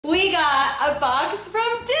box from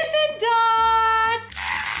Dippin' Dots.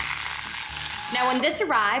 Now when this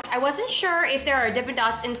arrived, I wasn't sure if there are Dippin'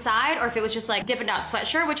 Dots inside or if it was just like Dippin' Dots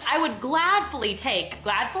sweatshirt, which I would gladfully take.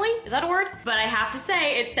 Gladfully? Is that a word? But I have to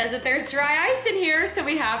say, it says that there's dry ice in here, so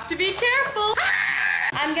we have to be careful.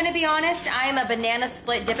 I'm gonna be honest, I am a banana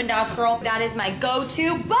split Dippin' Dots girl. That is my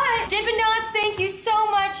go-to, but Dippin' Dots, thank you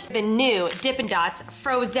so much. The new Dippin' Dots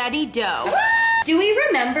Frozetti dough. Do we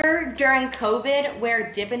remember during COVID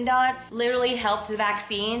where Dippin' Dots literally helped the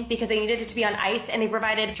vaccine because they needed it to be on ice and they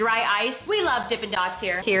provided dry ice? We love Dippin' Dots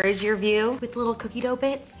here. Here is your view with little cookie dough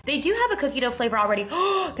bits. They do have a cookie dough flavor already.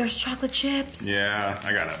 Oh, there's chocolate chips. Yeah,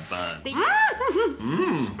 I got a bun.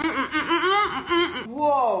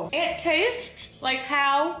 Whoa, it tastes like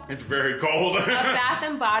how It's very cold. a Bath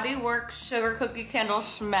and Body Works sugar cookie candle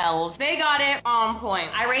smells. They got it on point.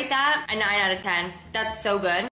 I rate that a 9 out of 10. That's so good.